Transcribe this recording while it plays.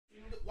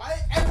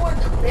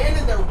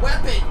abandoned their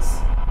weapons.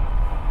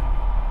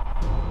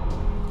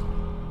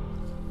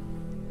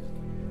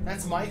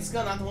 That's Mike's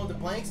gun, not the one with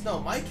the blanks? No,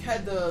 Mike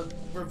had the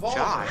revolver.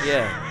 Josh.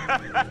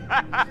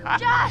 Yeah.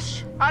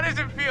 Josh! How does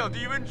it feel? Do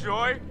you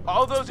enjoy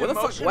all those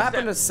emotions What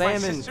happened that to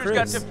Sam my and sisters Chris?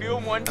 got to feel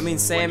one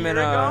Sam year and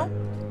ago?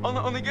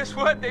 Only guess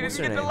what? They what's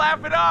didn't her get to name?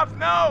 laugh it off.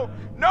 No.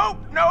 Nope.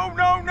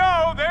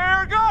 No.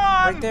 They're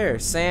gone. Right there,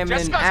 Sam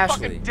Jessica's and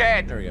Ashley. fucking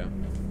dead. There we go.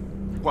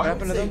 What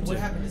happened to them? What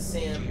happened to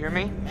Sam? You hear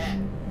me? Matt.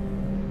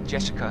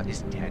 Jessica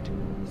is dead.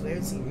 We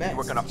haven't seen Matt.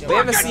 We're gonna. We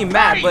haven't seen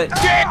Matt, but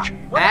Dick!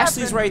 What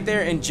Ashley's happened? right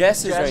there and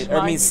Jess is Jess, right.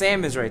 I mean, Mike?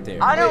 Sam is right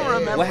there. I don't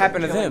remember. What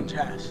happened to them?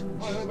 Jess.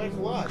 Oh, I went back to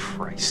watch.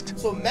 Christ.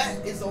 So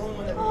Matt is the only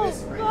one that we're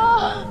missing right now.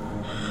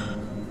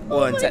 God.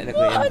 Well, and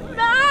technically, God,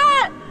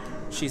 Matt!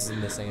 she's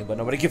missing, but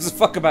nobody gives a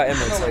fuck about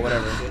Emily, so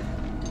whatever.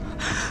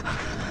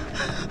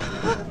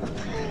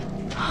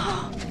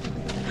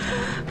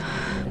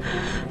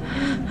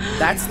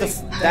 That's the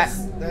That's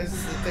the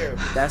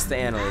therapy. That's the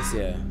analyst,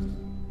 yeah.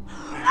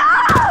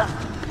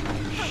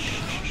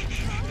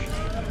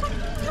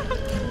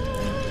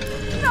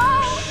 No!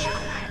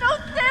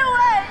 Don't stay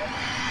away!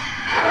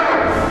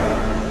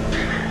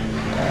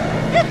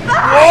 Get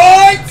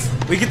back!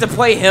 What? We get to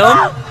play him?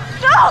 No!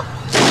 No!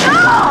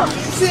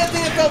 You see that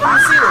thing that fell from the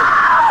ceiling?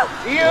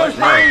 Use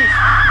me.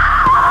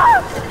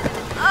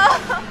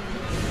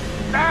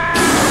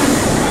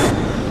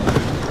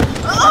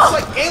 It's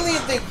like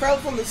alien thing fell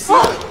from the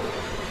ceiling.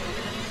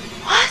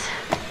 What?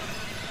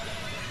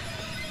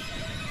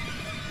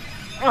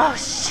 Oh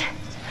shit.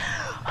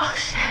 Oh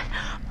shit.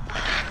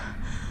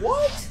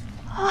 What?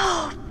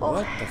 Oh boy.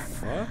 What the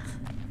fuck?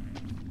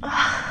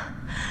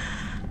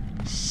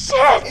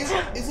 Shit!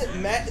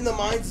 Isn't Matt in the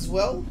mines as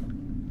well?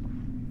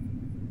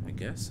 I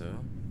guess so.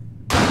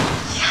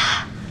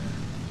 Yeah.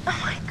 Oh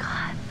my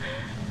god.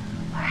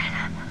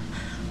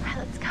 Alright,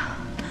 let's go.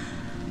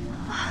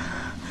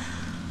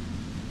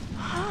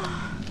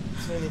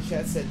 Someone in the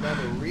chat said now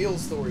the real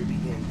story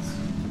begins.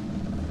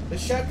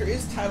 This chapter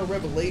is titled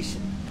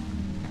Revelation.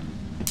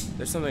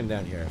 There's something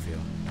down here, I feel.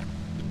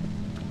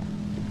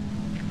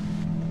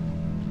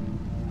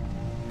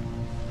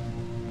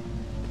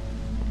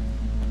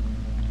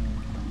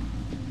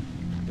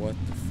 What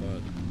the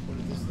fuck? What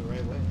if this is the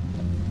right way?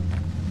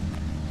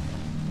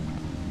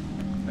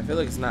 I feel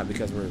like it's not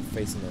because we're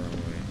facing the wrong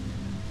way.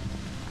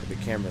 Or the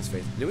camera's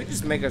facing. Did we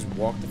just make us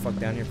walk the fuck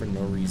down here for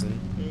no reason?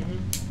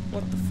 Mm-hmm.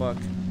 What the fuck?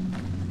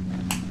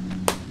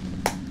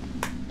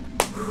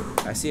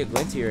 I see a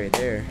glinty right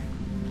there.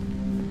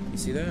 You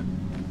see that?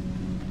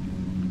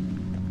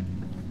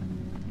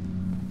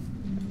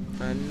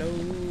 I know.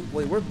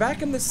 Wait, we're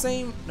back in the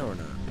same. No, we're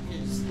not. Yeah,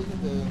 just look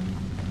at the.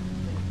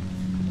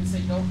 You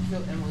say don't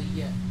kill Emily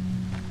yet.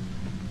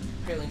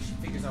 Apparently she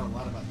figures out a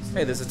lot about this.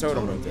 Hey, there's a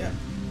totem right there. Yeah.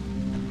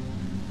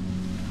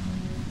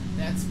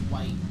 That's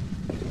white.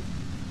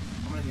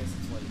 I'm gonna guess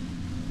it's white.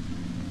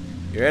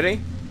 You ready?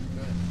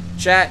 Go ahead.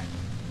 Chat.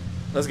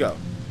 Let's go.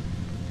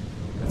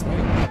 That's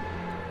white.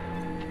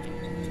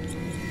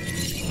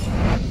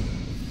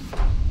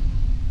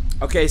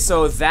 Okay,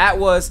 so that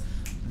was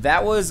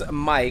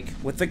Mike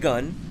with the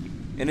gun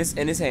in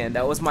his hand.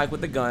 That was Mike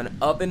with the gun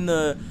up in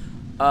the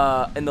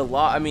in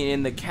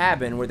the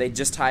cabin where they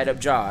just tied up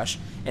Josh,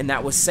 and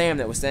that was Sam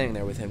that was standing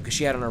there with him because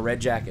she had on a red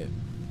jacket.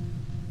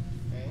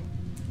 Okay.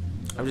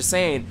 I'm just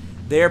saying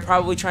they're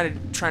probably trying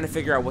to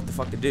figure out what the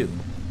fuck to do.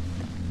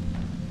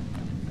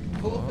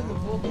 Pull up in the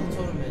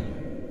totem menu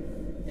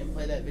and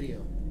play that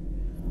video.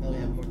 Now we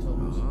have more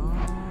totems.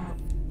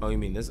 Oh, you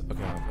mean this?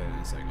 Okay, I'll play it in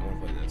a second. I want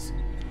to play this.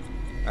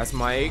 That's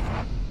Mike.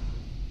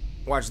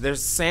 Watch,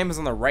 there's Sam is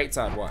on the right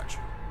side. Watch.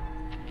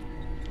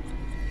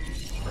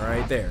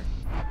 Right there.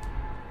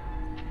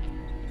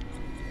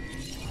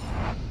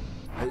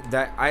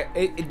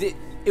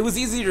 It was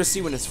easier to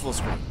see when it's full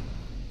screen.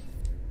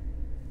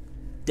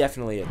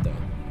 Definitely it though.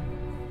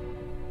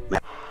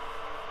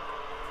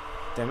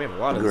 Damn, we have a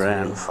lot of this.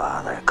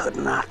 Grandfather could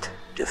not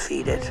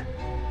defeat it.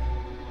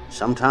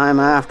 Sometime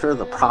after,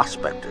 the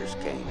prospectors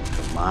came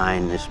to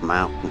mine this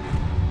mountain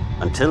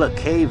until a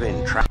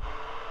cave-in trap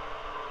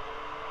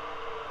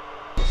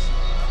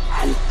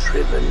and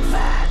driven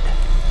mad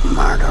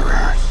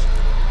murderers,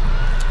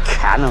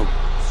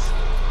 cannibals,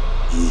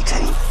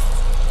 eating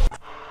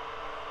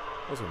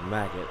Those are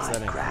maggots. my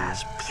That ain't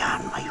grasp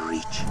beyond my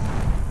reach.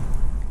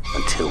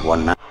 Until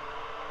one night,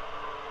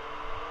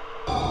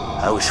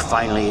 I was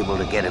finally able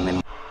to get him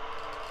in.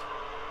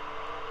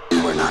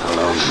 We were not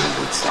alone in the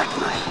woods that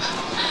night.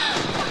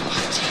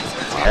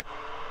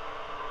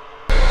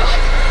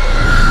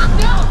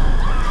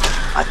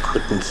 I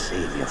couldn't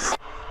save you.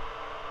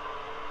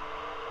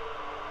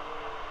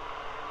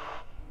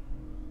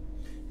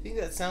 Think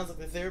that sounds like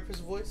the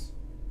therapist's voice?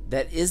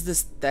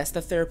 That's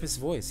the therapist's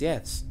voice.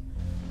 Yes,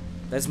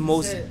 that's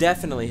most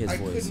definitely his voice.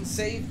 I couldn't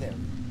save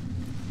them.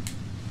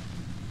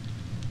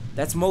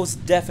 That's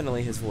most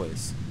definitely his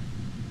voice.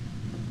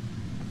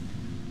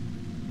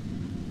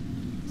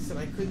 He said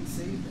I couldn't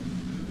save them.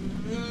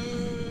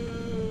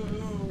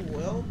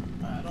 Well,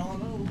 I don't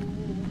know.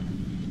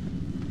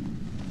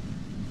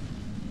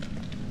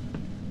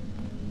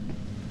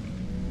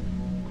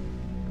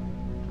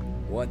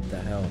 What the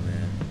hell,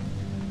 man?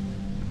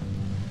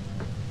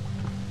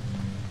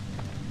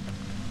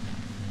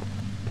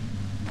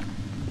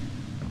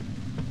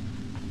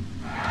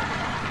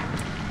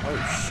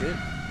 Oh shit.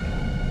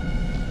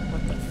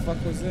 What the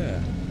fuck was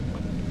that?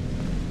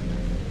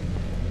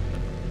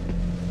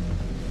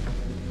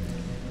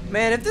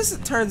 Man, if this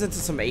turns into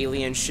some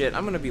alien shit,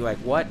 I'm gonna be like,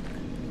 what?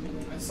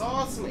 I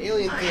saw some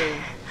alien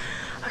thing.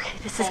 Okay,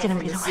 this is gonna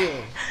be the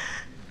way.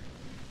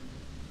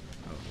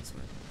 Oh, this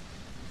way.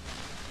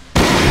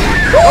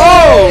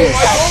 Oh,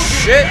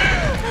 shit!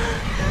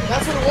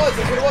 That's what it was.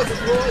 That's what it was.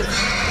 That's what it was.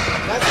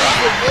 That's what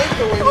was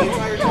flamethrower the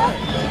entire time.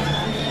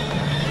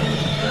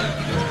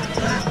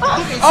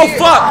 Oh,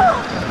 fuck!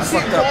 I fucked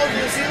fucked up.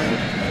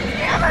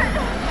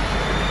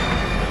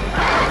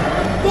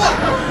 What?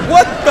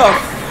 What the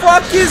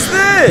fuck is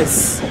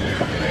this?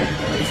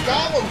 It's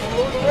Gollum from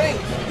Lord of the Rings.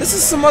 This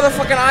is some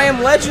motherfucking I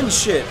Am Legend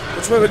shit.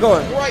 Which way are we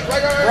going? Right.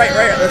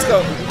 Right. Let's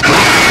go.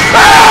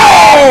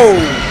 Oh!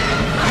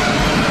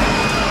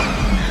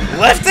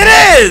 Left it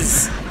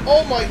is!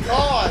 Oh my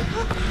god.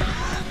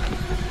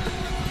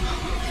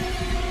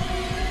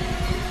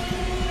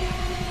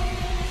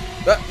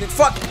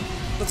 Fuck!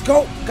 Let's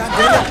go! God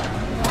damn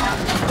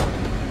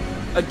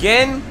it!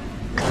 Again?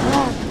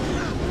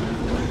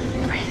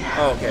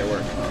 Oh, okay, it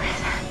worked.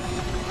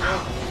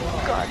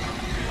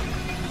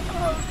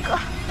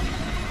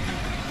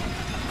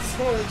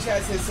 Someone in the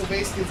chat says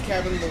Sylvaster's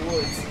Cabin in the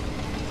Woods.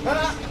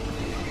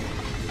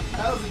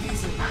 That was a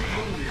decent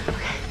movie.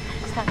 Okay,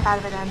 snap out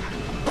of it, Em.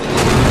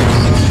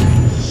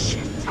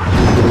 Shit.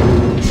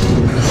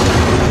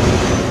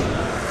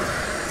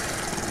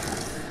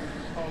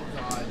 Oh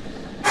god.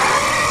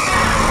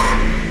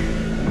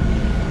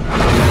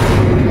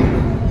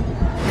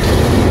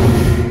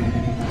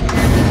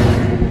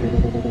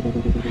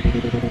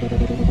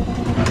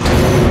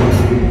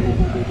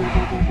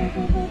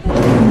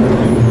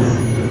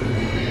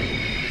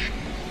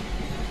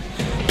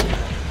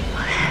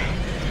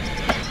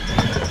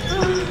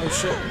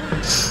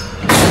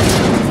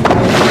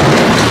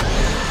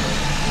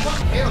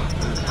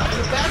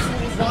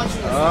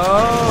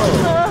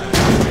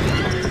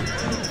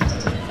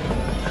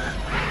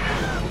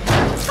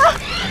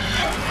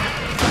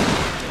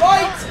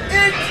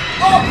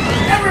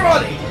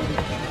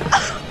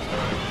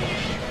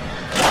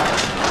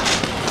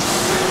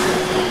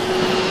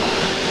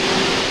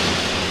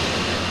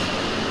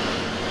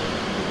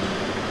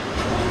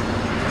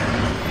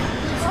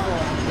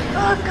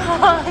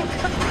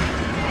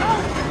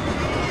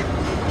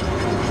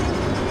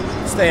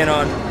 Staying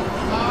on.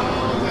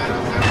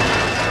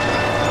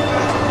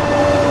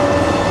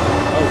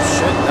 Oh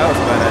shit, that was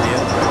a bad idea.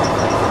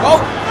 Oh!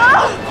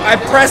 I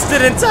pressed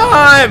it in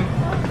time!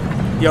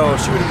 Yo,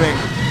 she would have been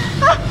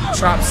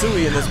chop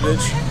suey in this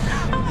bitch.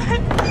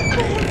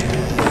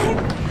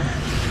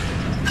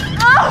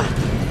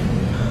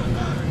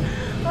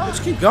 Let's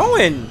keep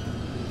going.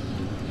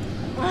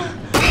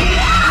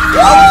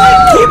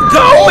 Keep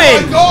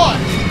going! Oh my god!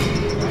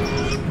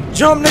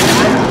 Jump,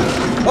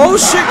 nigga! Oh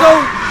shit,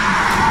 go!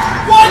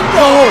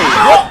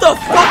 What the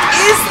fuck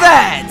is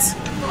that?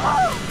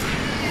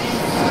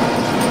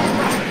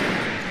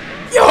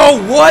 Yo,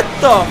 what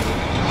the?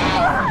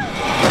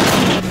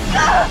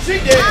 She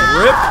did.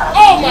 Rip.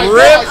 Oh my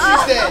Rip.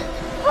 god, she's dead.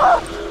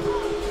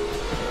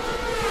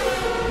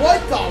 What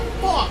the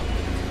fuck?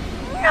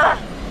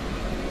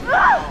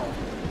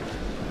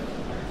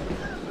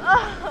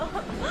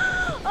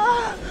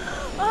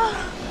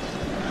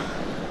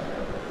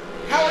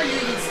 How are you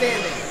even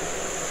standing?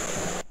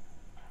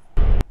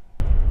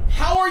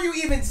 How are you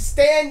even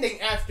standing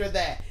after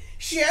that?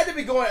 She had to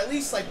be going at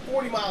least like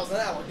 40 miles an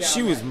hour down.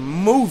 She was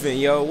moving,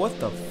 yo. What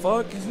the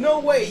fuck? There's no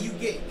way you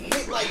get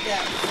hit like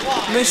that.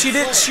 Fly. I mean,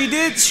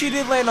 she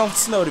did land on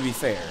snow, to be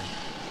fair.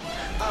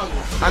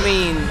 I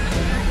mean,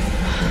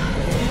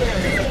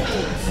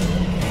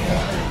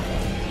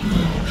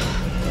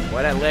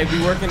 why that leg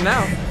be working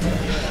now?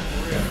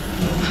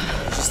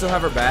 She still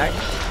have her back?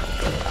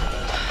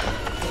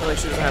 I feel like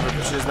she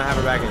doesn't have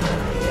her back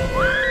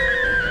anymore.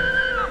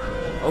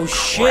 Oh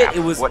shit, Crap. it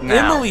was What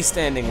now? Emily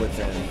standing with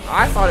them.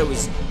 I thought it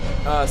was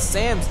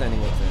Sam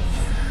standing with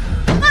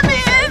them. Let me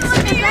in!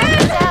 Let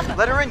me in!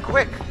 Let her in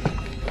quick.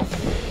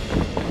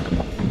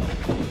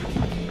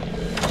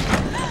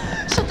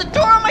 Shut the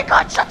door! Oh my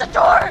god, shut the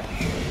door!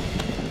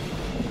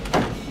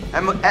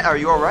 Emma, are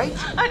you alright?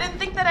 I didn't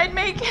think that I'd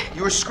make it.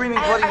 You were screaming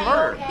bloody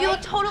murder. You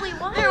look totally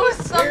wild. There was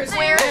something.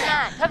 Where's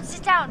that? Come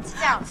sit down, sit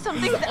down.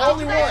 Something's the out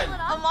only there. one.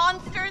 A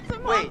monster. It's a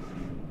monster. Wait,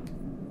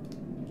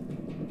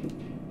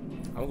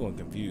 I'm going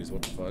confused.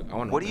 What the fuck? I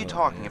want. what are you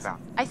talking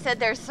about? I said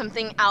there's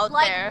something out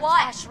there. Like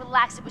what? Ash,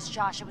 relax. It was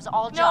Josh. It was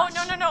all No,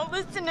 Josh. no.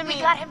 Listen to me.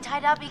 We got him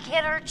tied up. He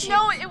can't hurt you.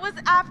 No, it was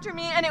after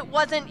me and it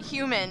wasn't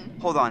human.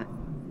 Hold on.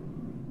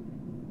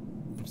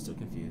 I'm still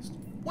confused.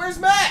 Where's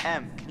Matt?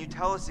 Em, can you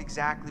tell us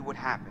exactly what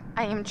happened?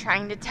 I am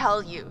trying to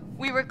tell you.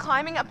 We were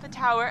climbing up the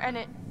tower and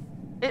it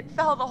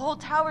fell. The whole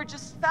tower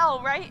just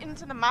fell right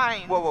into the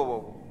mine.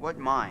 Whoa. What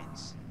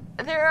mines?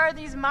 There are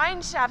these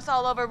mine shafts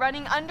all over,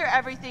 running under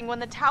everything. When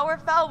the tower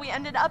fell, we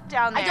ended up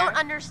down there. I don't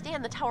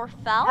understand. The tower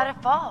fell? How'd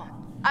it fall?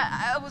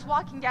 I was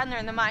walking down there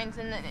in the mines,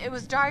 and it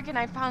was dark, and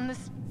I found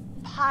this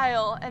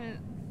pile, and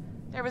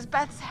there was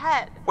Beth's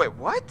head. Wait,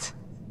 what?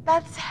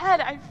 Beth's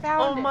head, I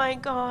found it. Oh my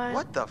god.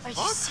 What the Are you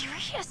fuck?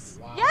 serious?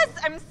 Wow. Yes,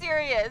 I'm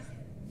serious.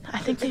 I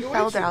think they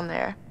fell down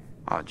there.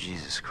 Oh,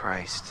 Jesus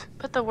Christ.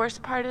 But the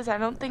worst part is I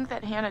don't think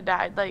that Hannah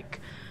died, like,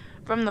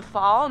 from the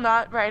fall,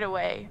 not right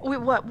away. Wait,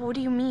 what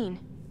do you mean?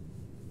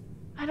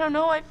 I don't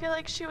know, I feel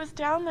like she was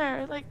down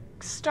there, like,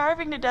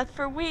 starving to death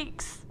for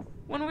weeks.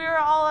 When we were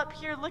all up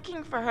here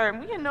looking for her,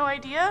 and we had no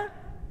idea.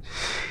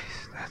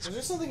 That's Was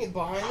there something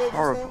behind there?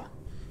 horrible.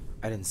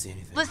 I didn't see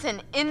anything. Listen,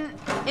 in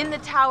the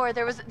tower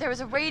there was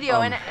a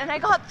radio, and I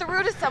got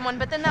through to someone,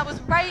 but then that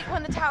was right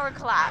when the tower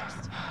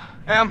collapsed.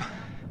 Em,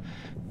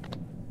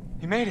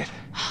 you made it.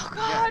 Oh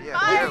God, yeah,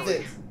 Look Mike! at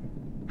this.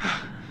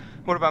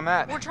 What about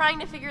Matt? We're trying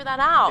to figure that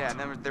out. Yeah, and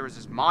then there was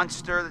this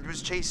monster that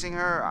was chasing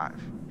her.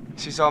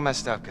 She's all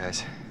messed up,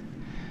 guys.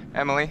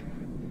 Emily?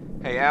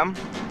 Hey, Em?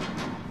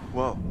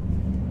 Whoa.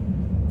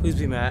 Please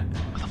be Matt.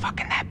 Who the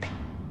fucking Nappy?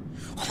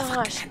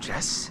 Gosh.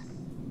 Jess?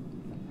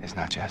 It's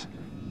not Jess.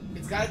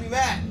 It's gotta be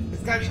Matt.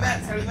 It's gotta be Matt.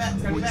 It's gotta be Matt.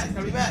 It's gotta be Matt. It's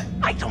gotta be Matt.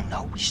 I don't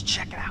know. We should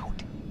check it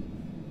out.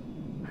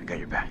 I got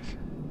your back.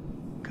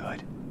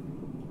 Good.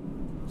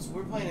 So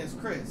we're playing as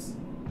Chris.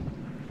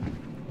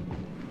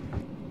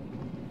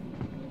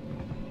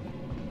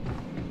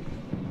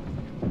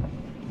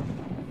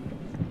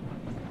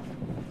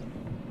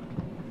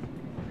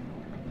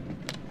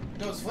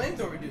 No, it's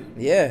flamethrower dude.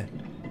 Yeah.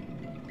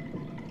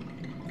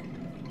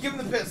 Give him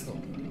the pistol.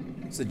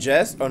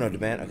 Suggest? Oh no,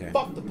 demand. Okay.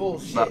 Fuck the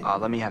bullshit.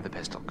 Let me have the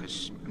pistol,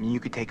 because, I mean, you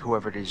could take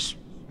whoever it is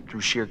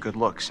through sheer good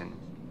looks and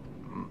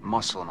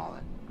muscle and all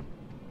that.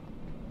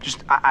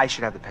 Just, I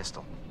should have the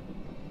pistol.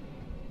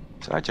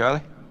 Sorry,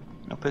 Charlie.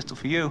 No pistol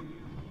for you.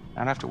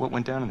 Not after what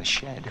went down in the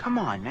shed. Come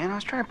on, man. I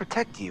was trying to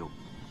protect you.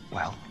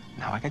 Well,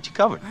 now I got you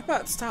covered. How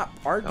about stop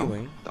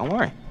arguing? Don't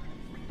worry.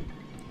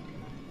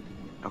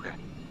 Okay.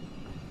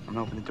 I'm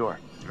gonna open the door.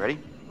 You ready?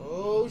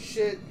 Oh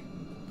shit.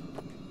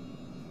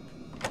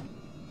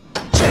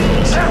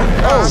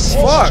 Oh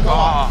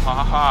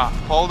fuck!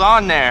 Hold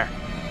on there.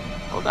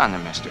 Hold on there,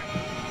 mister.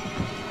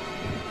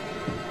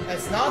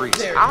 That's not Freeze.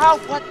 there. Ow,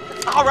 what?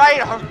 All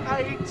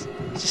right.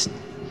 Just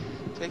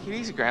take it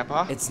easy,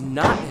 Grandpa. It's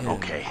not him.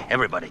 Okay,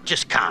 everybody,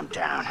 just calm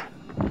down.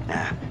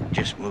 Now,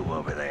 just move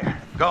over there.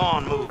 Go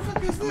on, move.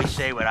 Let me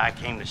say what I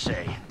came to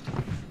say.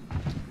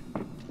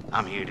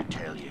 I'm here to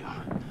tell you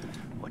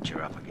what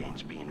you're up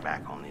against being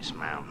back on this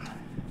mountain.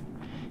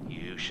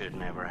 You should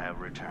never have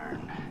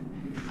returned.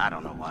 I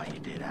don't know why you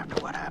did after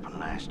what happened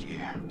last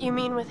year. You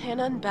mean with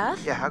Hannah and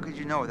Beth? Yeah, how could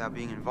you know without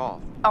being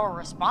involved? Or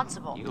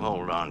responsible. You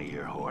hold on to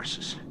your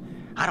horses.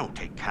 I don't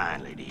take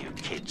kindly to you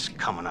kids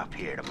coming up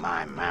here to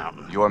my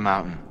mountain. Your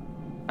mountain.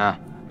 Huh.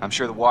 I'm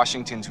sure the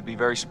Washingtons would be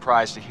very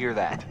surprised to hear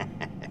that.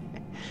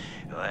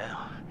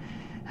 Well,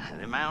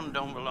 the mountain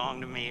don't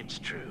belong to me, it's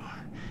true.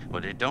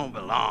 But it don't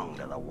belong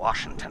to the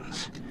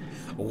Washingtons.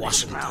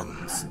 This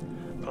mountain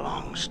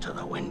belongs to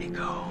the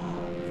Wendigo.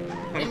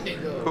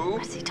 Indigo. Who?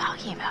 What's he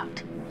talking about?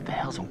 What the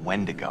hell's a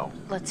Wendigo?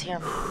 Let's hear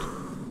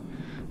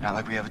him. Not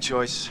like we have a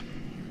choice.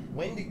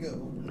 Wendigo.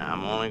 Now,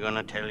 I'm only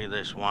gonna tell you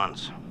this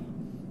once.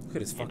 Look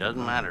at his It fucking.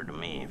 doesn't matter to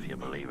me if you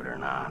believe it or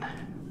not.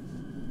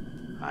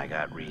 I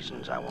got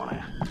reasons I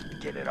wanna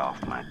get it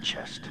off my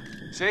chest.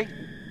 See?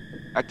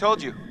 I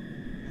told you.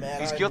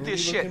 Mad He's eyed, guilty as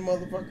shit.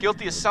 rude-looking motherfucker.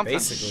 Guilty as something.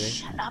 Basically.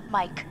 Shut up,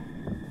 Mike.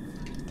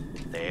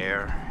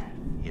 There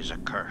is a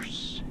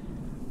curse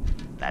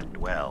that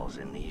dwells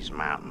in these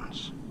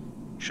mountains.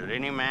 Should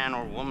any man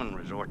or woman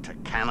resort to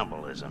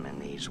cannibalism in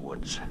these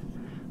woods,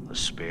 the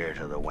spirit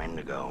of the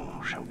Wendigo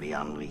shall be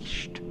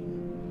unleashed.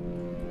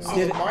 So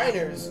the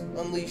miners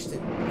unleashed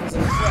it. It's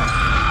a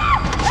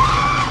trap.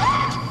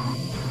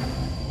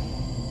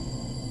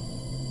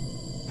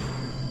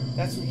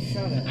 That's what you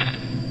shot at.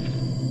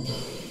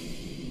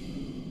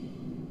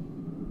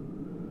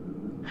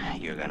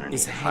 You're gonna need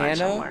Is to find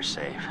Hannah? somewhere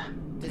safe.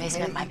 The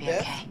basement might be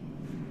okay.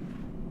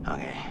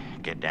 Okay,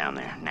 get down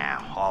there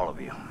now, all of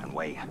you, and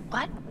wait.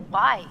 What?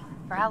 Why?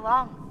 For how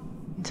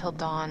long? Until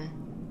dawn.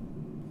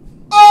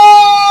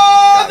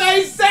 Oh!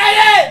 They said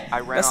it! I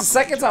ran That's off the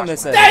second with time they Josh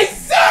said They it.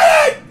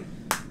 said it!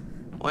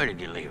 Where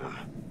did you leave him?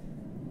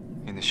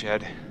 In the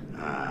shed.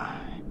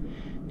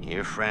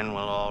 Your friend will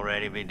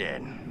already be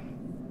dead.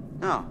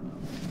 No,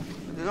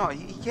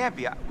 he can't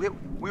be.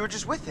 We were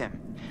just with him.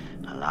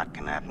 A lot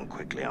can happen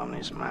quickly on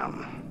this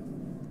mountain.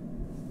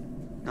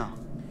 No,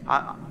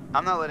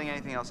 I'm not letting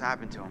anything else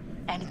happen to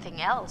him.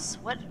 Anything else?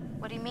 What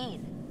do you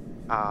mean?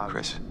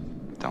 Chris,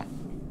 don't.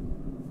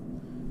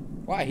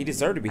 Why? He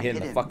deserved to be I hit in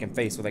hit the him. fucking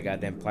face with a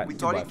goddamn We platform.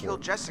 thought he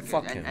killed Jessica,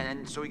 Fuck him.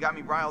 and so he got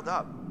me riled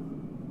up.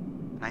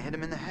 And I hit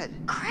him in the head.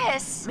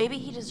 Chris! Maybe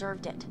he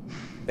deserved it.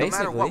 No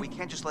matter what, we Basically.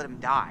 can't just let him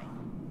die.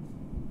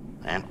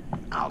 Then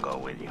I'll go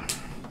with you.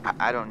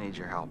 I don't need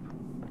your help.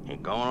 You're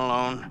going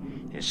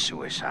alone is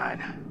suicide.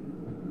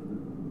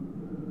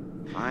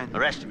 Fine. The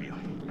rest of you,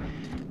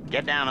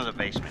 get down to the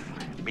basement.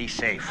 Be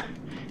safe.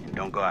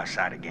 Don't go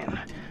outside again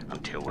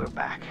until we're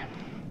back.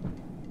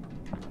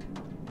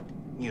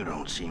 You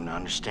don't seem to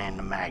understand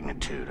the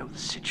magnitude of the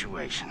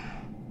situation.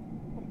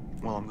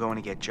 Well, I'm going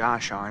to get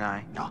Josh, aren't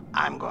I? No,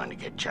 I'm going to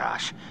get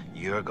Josh.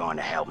 You're going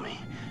to help me.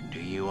 Do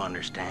you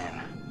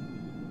understand?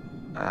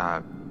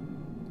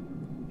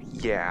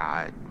 Yeah,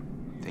 I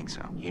think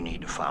so. You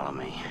need to follow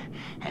me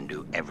and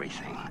do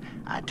everything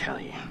I tell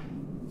you.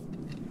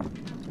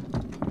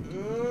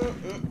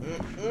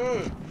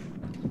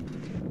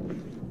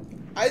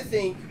 I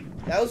think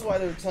that was why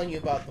they were telling you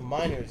about the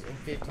miners in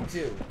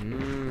 52.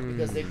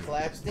 Because they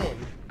collapsed in.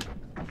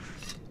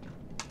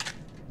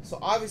 So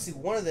obviously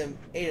one of them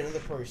ate another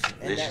person.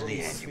 And This that is the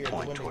released end you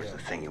point towards the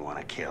thing you want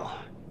to kill.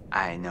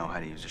 I know how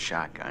to use a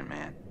shotgun,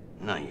 man.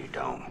 No, you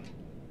don't.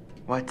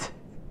 What?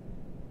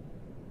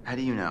 How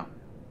do you know?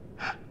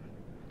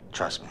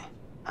 Trust me,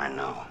 I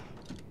know.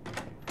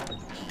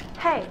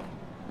 Hey.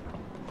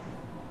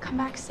 Come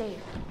back safe.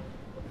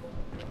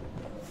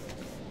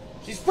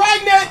 She's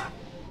pregnant!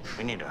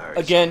 We need to hurry.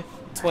 Again,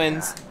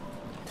 twins.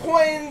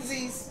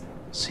 Twinsies!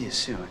 See you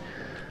soon.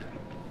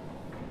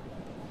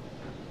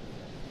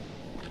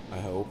 I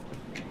hope.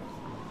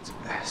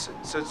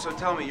 So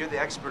tell me, you're the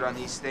expert on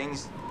these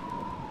things.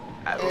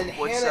 And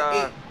What's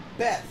Hannah ate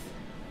Beth.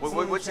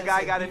 what's the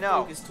guy got to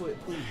know? Focus to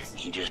it,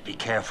 please. You just be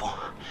careful.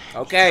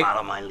 Okay.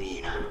 Follow my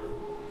lead.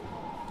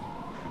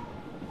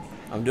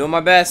 I'm doing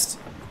my best.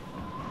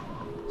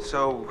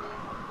 So,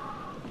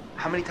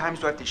 how many times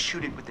do I have to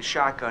shoot it with the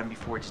shotgun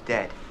before it's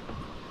dead?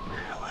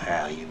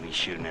 Well, you've been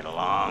shooting it a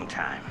long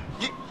time.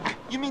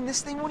 You mean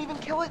this thing won't even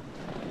kill it?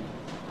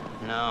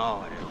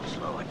 No, it'll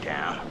slow it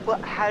down.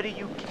 Well, how do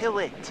you kill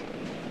it?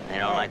 They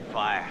don't like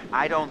fire.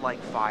 I don't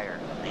like fire.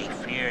 They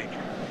fear it.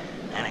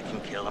 And it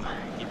can kill them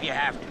if you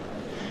have to.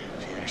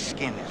 See, their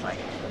skin is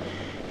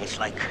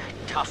like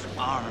tough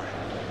armor.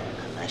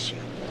 Unless you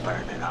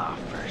burn it off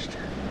first.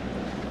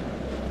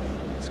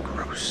 It's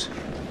gross.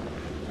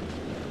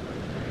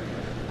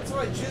 That's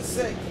what I just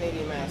said,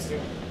 Canadian Master.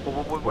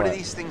 Well, what are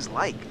these things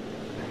like?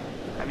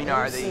 I mean,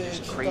 are they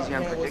just crazy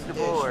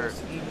unpredictable, or...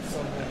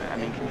 I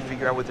mean, can you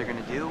figure out what they're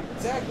gonna do?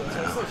 Exactly,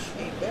 so I said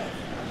she ate Beth.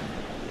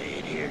 They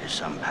adhere to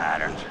some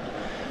patterns.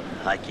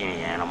 Like any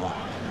animal.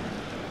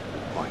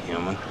 Or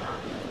human.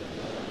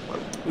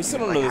 We still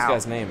don't know this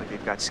guy's name. Like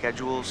they've got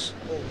schedules?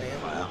 Oh,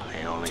 man. Well,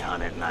 they only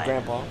hunt at night.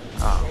 Grandpa.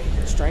 Oh,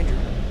 Stranger.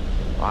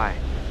 why?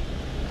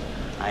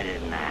 I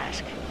didn't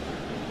ask.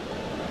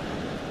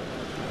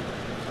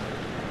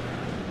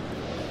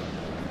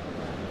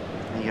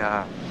 Any,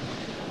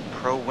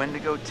 pro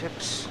Wendigo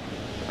tips?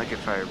 Like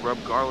if I rub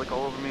garlic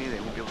all over me, they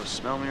won't be able to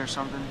smell me or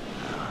something?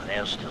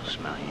 They'll still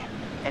smell you.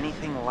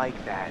 Anything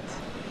like that?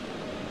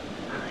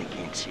 They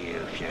can't see you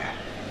if you're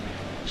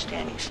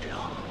standing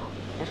still.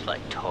 It's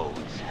like toads.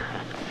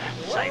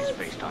 Sight is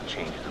based on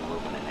changes of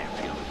movement in their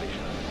field of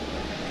vision.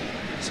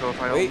 So if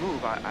I don't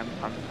move, I'm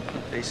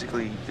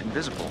basically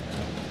invisible.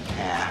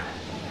 Yeah.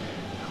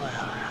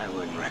 Well, I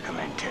wouldn't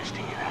recommend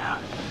testing it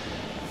out.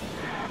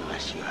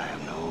 Unless you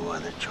have no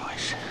other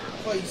choice.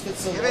 That's why you stood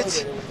still in the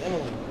elevator with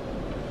Emily.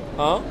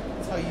 Huh?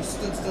 That's how you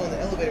stood still in the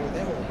elevator with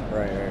Emily.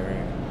 Right.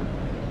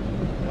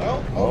 Well,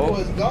 Uncle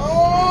is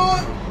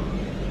gone!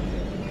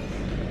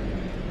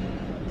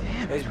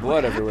 Damn, There's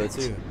blood everywhere,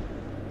 too.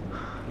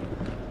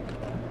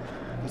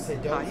 I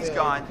said don't he's fail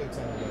gone. any of the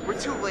quick time events. We're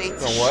too late. On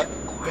what?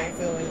 Don't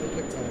fail any of the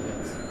quick time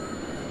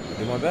events.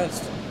 Do my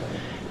best.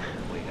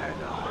 We gotta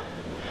go.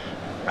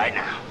 Right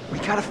now. We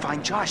gotta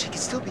find Josh. He can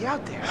still be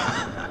out there.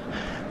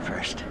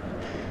 First,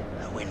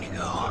 the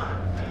Wendigo.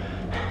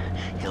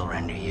 He'll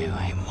render you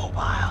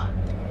immobile.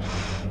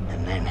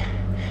 And then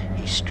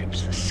he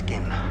strips the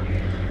skin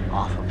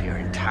off of your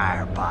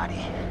entire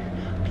body,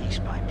 piece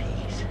by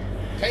piece.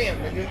 Damn,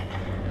 nigga.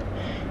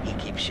 He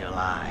keeps you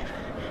alive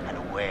and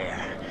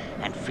aware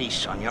and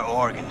feasts on your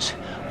organs,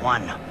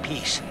 one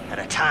piece at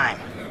a time.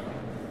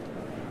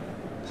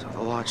 So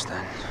the lodge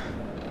then.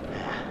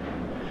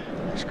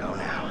 Let's go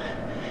now.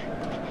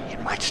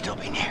 It might still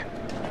be near.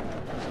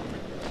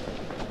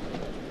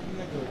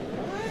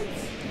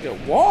 Yo,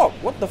 walk.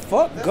 What the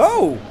fuck?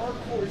 Go.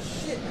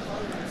 Hardcore shit.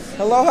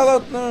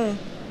 Hello. No.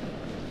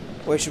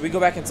 Wait, should we go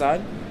back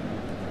inside? You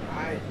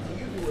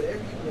do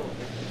whatever you want.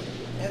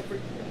 Whatever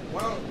you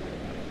want.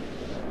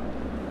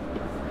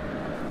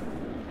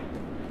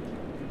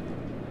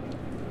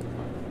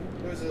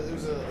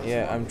 There's a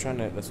Yeah, I'm trying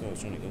to. That's what I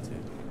was trying to go to.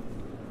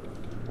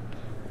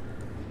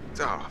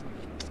 Oh,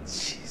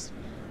 jeez.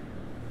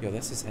 Yo,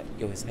 that's his head.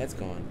 Yo, his head's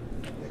gone.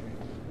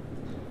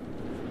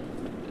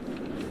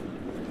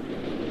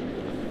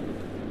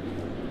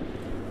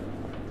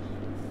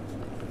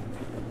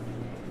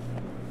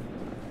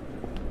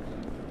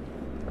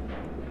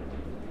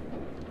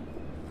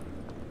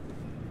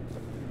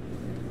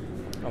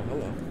 Oh,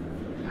 hello.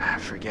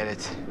 Forget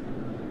it.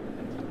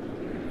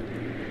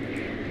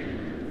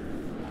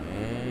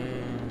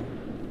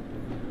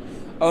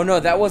 Oh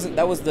no, that wasn't.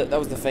 That was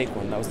the fake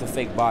one. That was the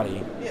fake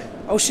body. Yeah.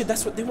 Oh shit,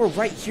 that's what they were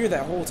right here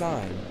that whole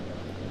time.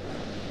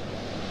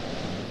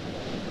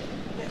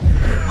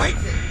 Wait.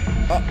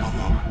 No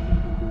more.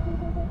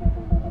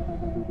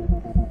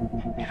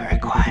 Never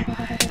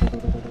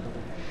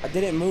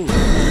didn't move.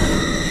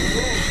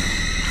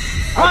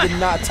 I did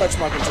not touch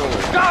my controller.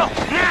 Go!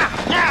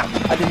 Now!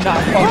 I did not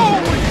fucking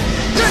move.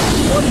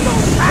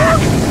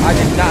 I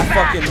did not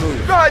fucking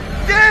move. God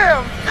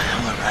damn!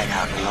 We're right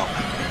out in the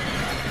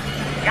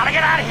open. Gotta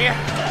get out of here!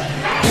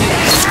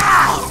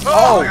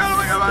 Oh!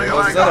 my God, There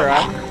goes his other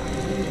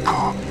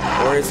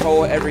eye. Or his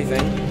whole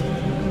everything.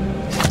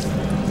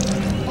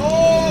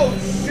 Oh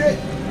shit!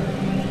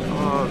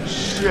 Oh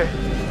shit!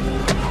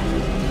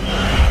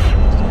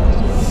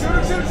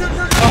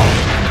 Shoot!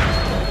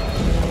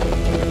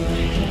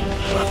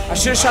 I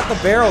should have shot the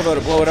barrel though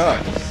to blow it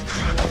up.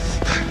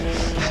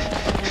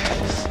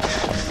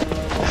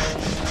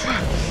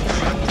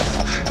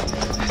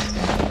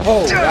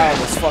 Oh, that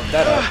almost fucked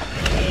that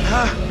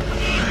up.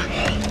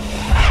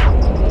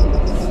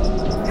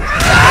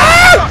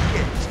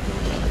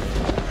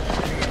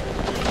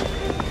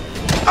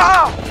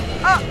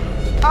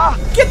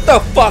 Get the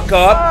fuck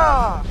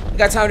up! You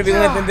got time to be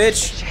limping,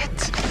 bitch?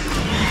 Shit!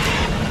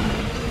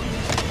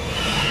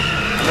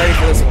 I'm ready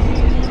for this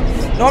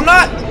one. No, I'm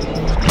not!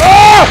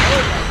 Oh!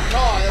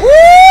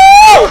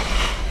 Woo!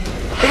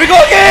 Here we go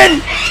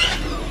again!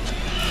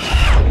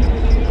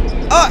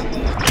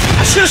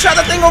 I should have shot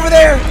that thing over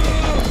there!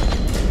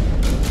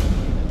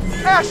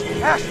 Ash!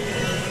 Ash!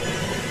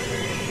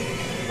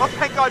 Oh,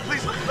 thank God,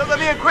 please, let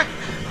me in quick!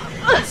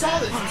 I saw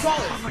this!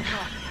 Oh my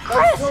God.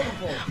 Chris!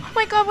 Oh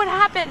my God, what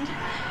happened?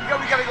 Yeah,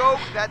 we gotta go.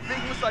 That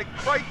thing was like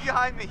right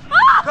behind me.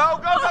 Go!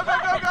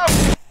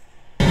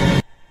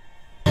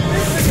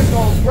 This nigga's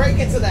gonna break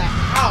into that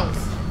house!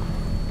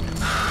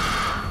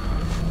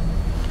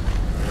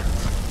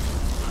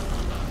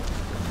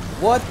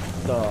 What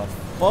the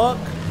fuck?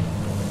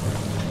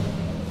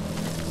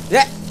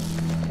 Yeah.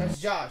 That's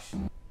Josh.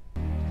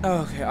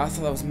 Okay, I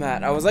thought that was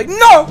Matt. I was like,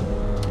 no!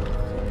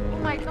 Oh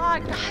my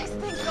God, guys,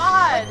 thank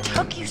God. What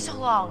took you so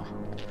long?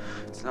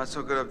 It's not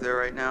so good up there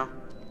right now.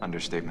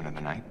 Understatement of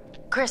the night.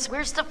 Chris,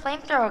 where's the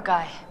flamethrower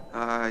guy?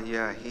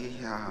 Yeah, He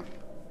Got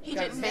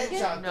didn't make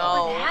it? headshot,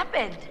 No. What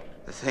happened?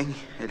 the thing,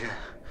 it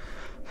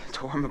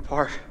tore him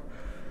apart.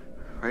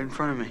 Right in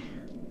front of me.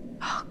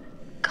 Oh,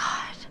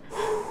 God.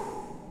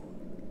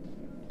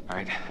 All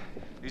right.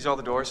 These all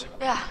the doors?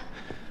 Yeah.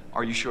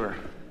 Are you sure?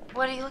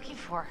 What are you looking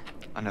for?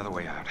 Another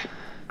way out.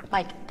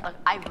 Mike, look,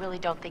 I really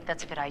don't think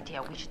that's a good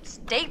idea. We should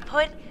stay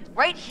put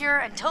right here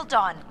until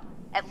dawn.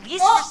 At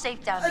least we're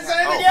safe down I here.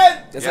 said it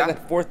again! That's like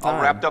the fourth time.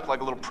 All wrapped up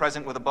like a little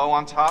present with a bow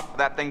on top.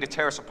 That thing to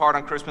tear us apart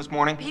on Christmas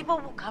morning. People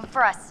will come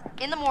for us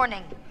in the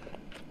morning.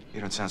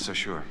 You don't sound so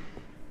sure.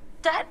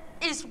 That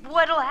is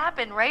what'll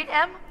happen, right,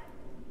 Em?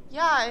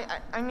 Yeah,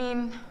 I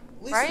mean,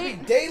 At least right? it'll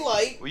be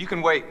daylight. Well, you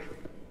can wait.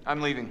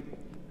 I'm leaving.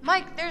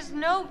 Mike, there's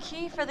no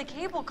key for the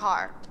cable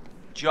car.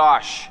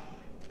 Josh,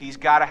 he's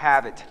got to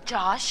have it.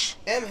 Josh?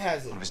 M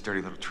has it. One of his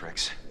dirty little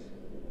tricks.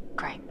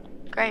 Great.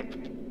 Great.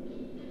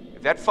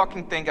 If that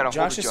fucking thing got a hold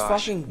Josh of is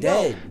Josh, fucking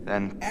dead.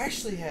 then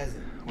Ashley has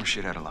it. we're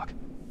shit out of luck.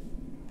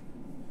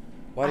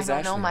 Why I does don't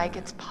Ashley know, know? Mike.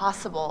 It's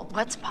possible.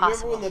 What's Remember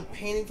possible? when the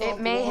painting fell off It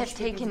the may wall, have she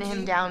picked up taken the him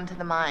key down to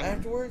the mine.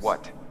 afterwards?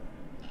 What?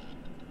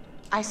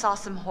 I saw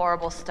some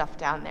horrible stuff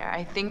down there.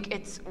 I think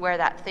it's where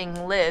that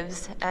thing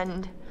lives,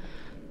 and...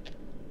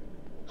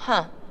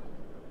 Huh.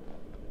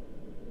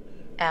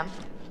 Em?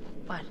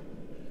 What?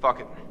 Fuck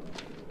it.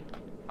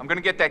 I'm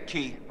gonna get that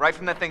key right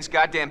from that thing's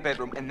goddamn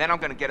bedroom, and then I'm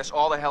gonna get us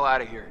all the hell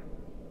out of here.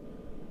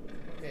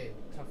 Okay,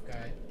 tough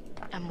guy.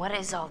 And what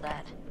is all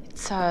that?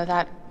 It's,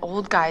 that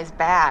old guy's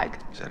bag.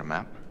 Is that a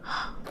map?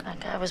 That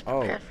guy was Oh,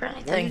 prepared for where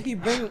did anything. he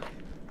bring?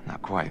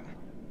 Not quite.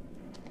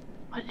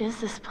 What is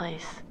this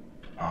place?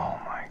 Oh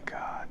my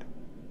God.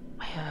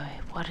 Wait.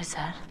 What is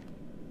that?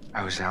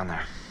 I was down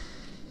there.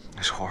 It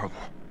was horrible.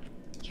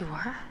 You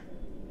were?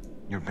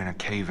 There'd been a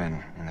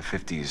cave-in in the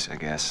 50s, I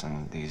guess,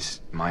 and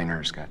these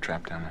miners got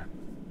trapped down there.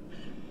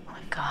 Oh my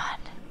God.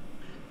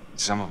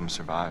 Some of them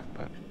survived,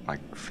 but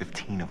like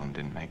 15 of them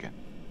didn't make it.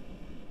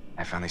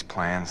 I found these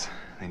plans.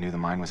 They knew the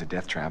mine was a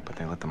death trap, but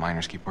they let the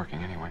miners keep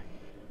working anyway.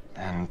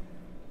 And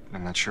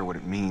I'm not sure what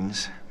it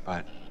means,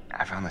 but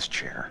I found this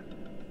chair.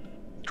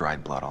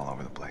 Dried blood all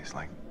over the place,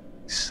 like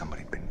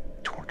somebody'd been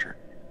tortured.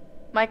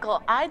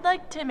 Michael, I'd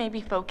like to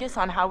maybe focus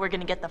on how we're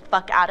gonna get the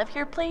fuck out of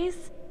here,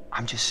 please.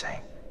 I'm just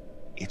saying,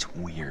 it's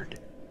weird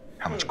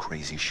how much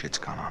crazy shit's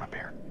gone on up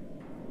here.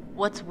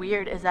 What's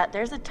weird is that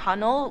there's a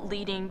tunnel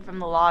leading from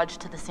the lodge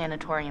to the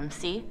sanatorium,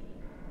 see?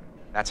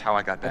 That's how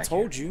I got I back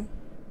told here. you.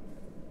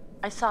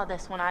 I saw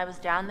this when I was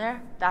down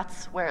there.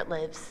 That's where it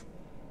lives.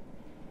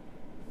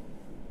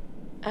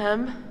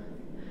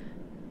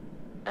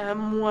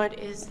 What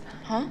is...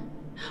 Huh?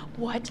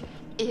 What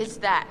is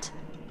that?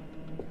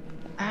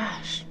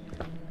 Ash.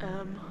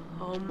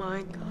 Oh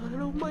my God,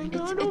 oh my It's,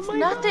 God, oh it's my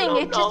nothing. God.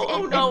 It just,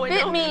 it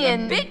bit me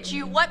and... Bit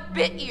you? What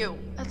bit you?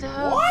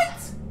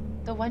 What?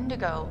 The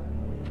Wendigo.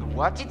 The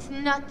what? It's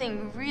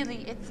nothing, really.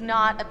 It's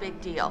not a big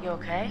deal. You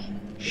okay?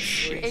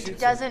 Shit. It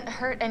doesn't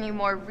hurt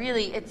anymore,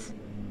 really. It's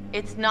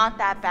not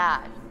that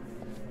bad.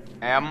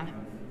 Em,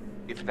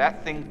 if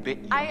that thing bit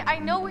you, I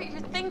know what you're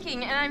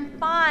thinking, and I'm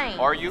fine.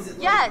 are you? Is it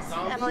like Yes,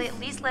 zombies? Emily, at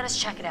least let us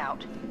check it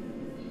out.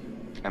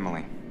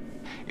 Emily,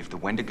 If the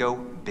Wendigo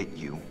bit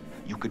you,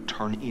 you could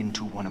turn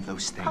into one of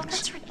those things. Oh,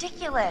 that's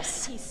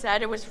ridiculous. He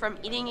said it was from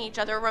eating each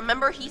other.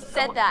 Remember, he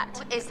said that.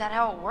 Is that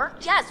how it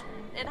works? Yes,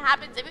 it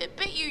happens. If it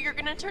bit you, you're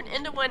gonna turn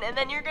into one, and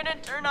then you're gonna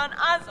turn on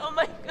us. Oh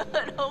my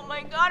god, oh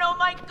my god, oh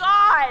my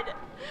god!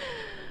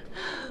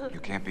 You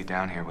can't be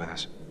down here with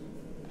us.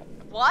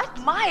 What?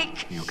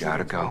 Mike! You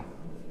gotta go.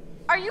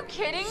 Are you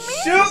kidding me?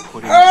 You're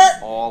putting us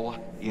all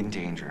in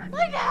danger.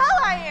 Like hell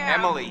I am!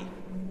 Emily,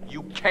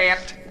 you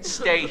can't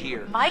stay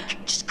here.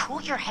 Mike, just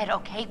cool your head,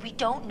 okay? We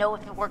don't know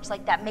if it works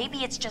like that. Maybe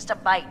it's just a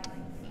bite.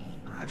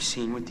 I've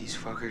seen what these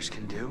fuckers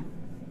can do,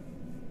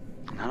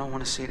 and I don't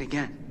want to see it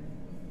again.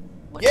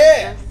 What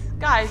Yeah. is this?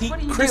 Guys, what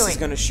are you Chris doing? is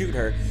gonna shoot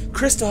her.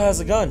 Chris still has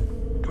a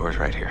gun. Door's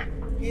right here.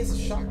 He has a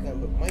shotgun,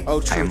 but Mike's... Oh,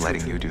 I true, am true,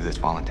 letting true. you do this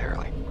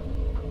voluntarily.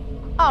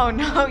 Oh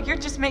no, you're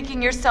just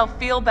making yourself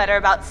feel better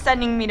about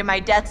sending me to my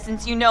death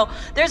since you know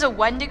there's a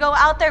Wendigo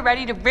out there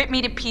ready to rip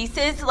me to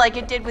pieces like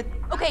it did with...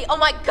 Okay, oh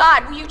my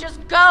god, will you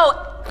just go?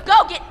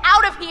 Go, get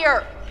out of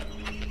here!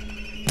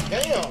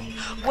 Damn.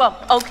 Whoa,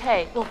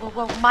 okay.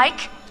 Whoa,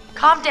 Mike,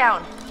 calm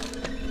down.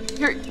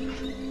 You're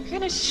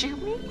gonna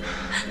shoot me?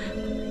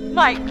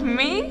 Mike,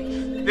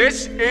 me?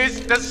 This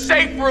is the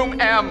safe room,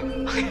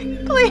 Em.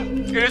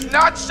 Please, It is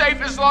not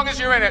safe as long as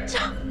you're in it.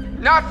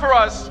 Not for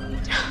us.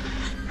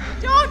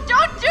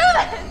 don't do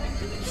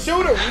this!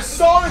 Shoot her. We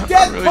saw the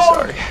death I'm really pose.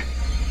 sorry.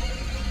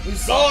 We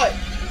saw it.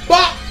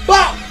 Bop,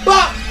 bop,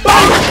 bop,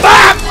 bop,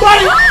 bop.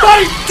 Buddy,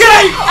 buddy,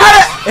 get it. Get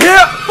it!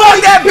 Here! Fuck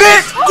that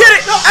bitch! Get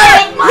it!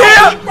 Hey!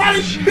 Here!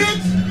 Buddy,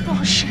 bitch.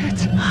 Oh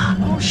shit.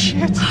 Oh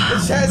shit.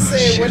 The chat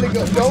saying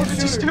Wendigo. Don't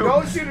shoot her.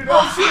 Don't shoot her.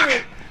 Don't shoot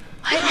her.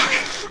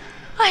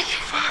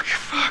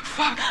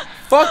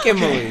 Fuck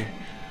Emily.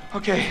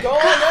 Okay. Go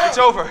on now. It's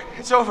over.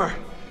 It's over.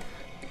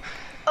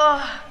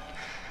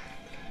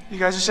 You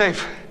guys are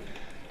safe.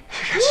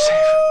 You guys are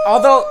safe.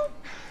 Although,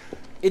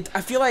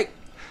 I feel like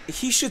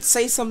he should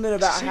say something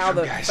about Safe how room,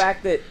 the guys.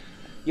 fact that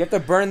you have to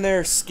burn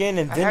their skin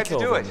and I then had to kill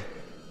do them. it.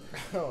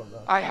 Oh,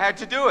 no. I had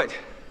to do it.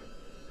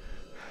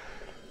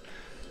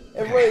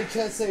 Everybody in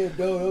chat saying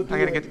no, don't do I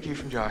gotta it. get the key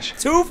from Josh.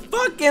 Too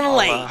fucking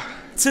late.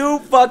 Too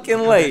fucking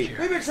late.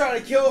 We've been trying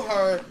to kill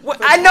her. What,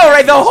 for I know,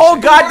 right? The whole 4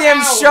 goddamn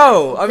hours,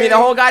 show. I mean, the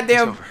okay? whole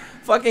goddamn It's over.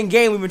 fucking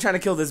game. We've been trying to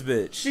kill this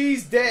bitch.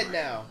 She's dead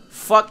now.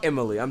 Fuck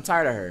Emily. I'm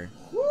tired of her.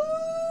 Woo!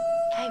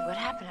 Hey, what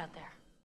happened out there?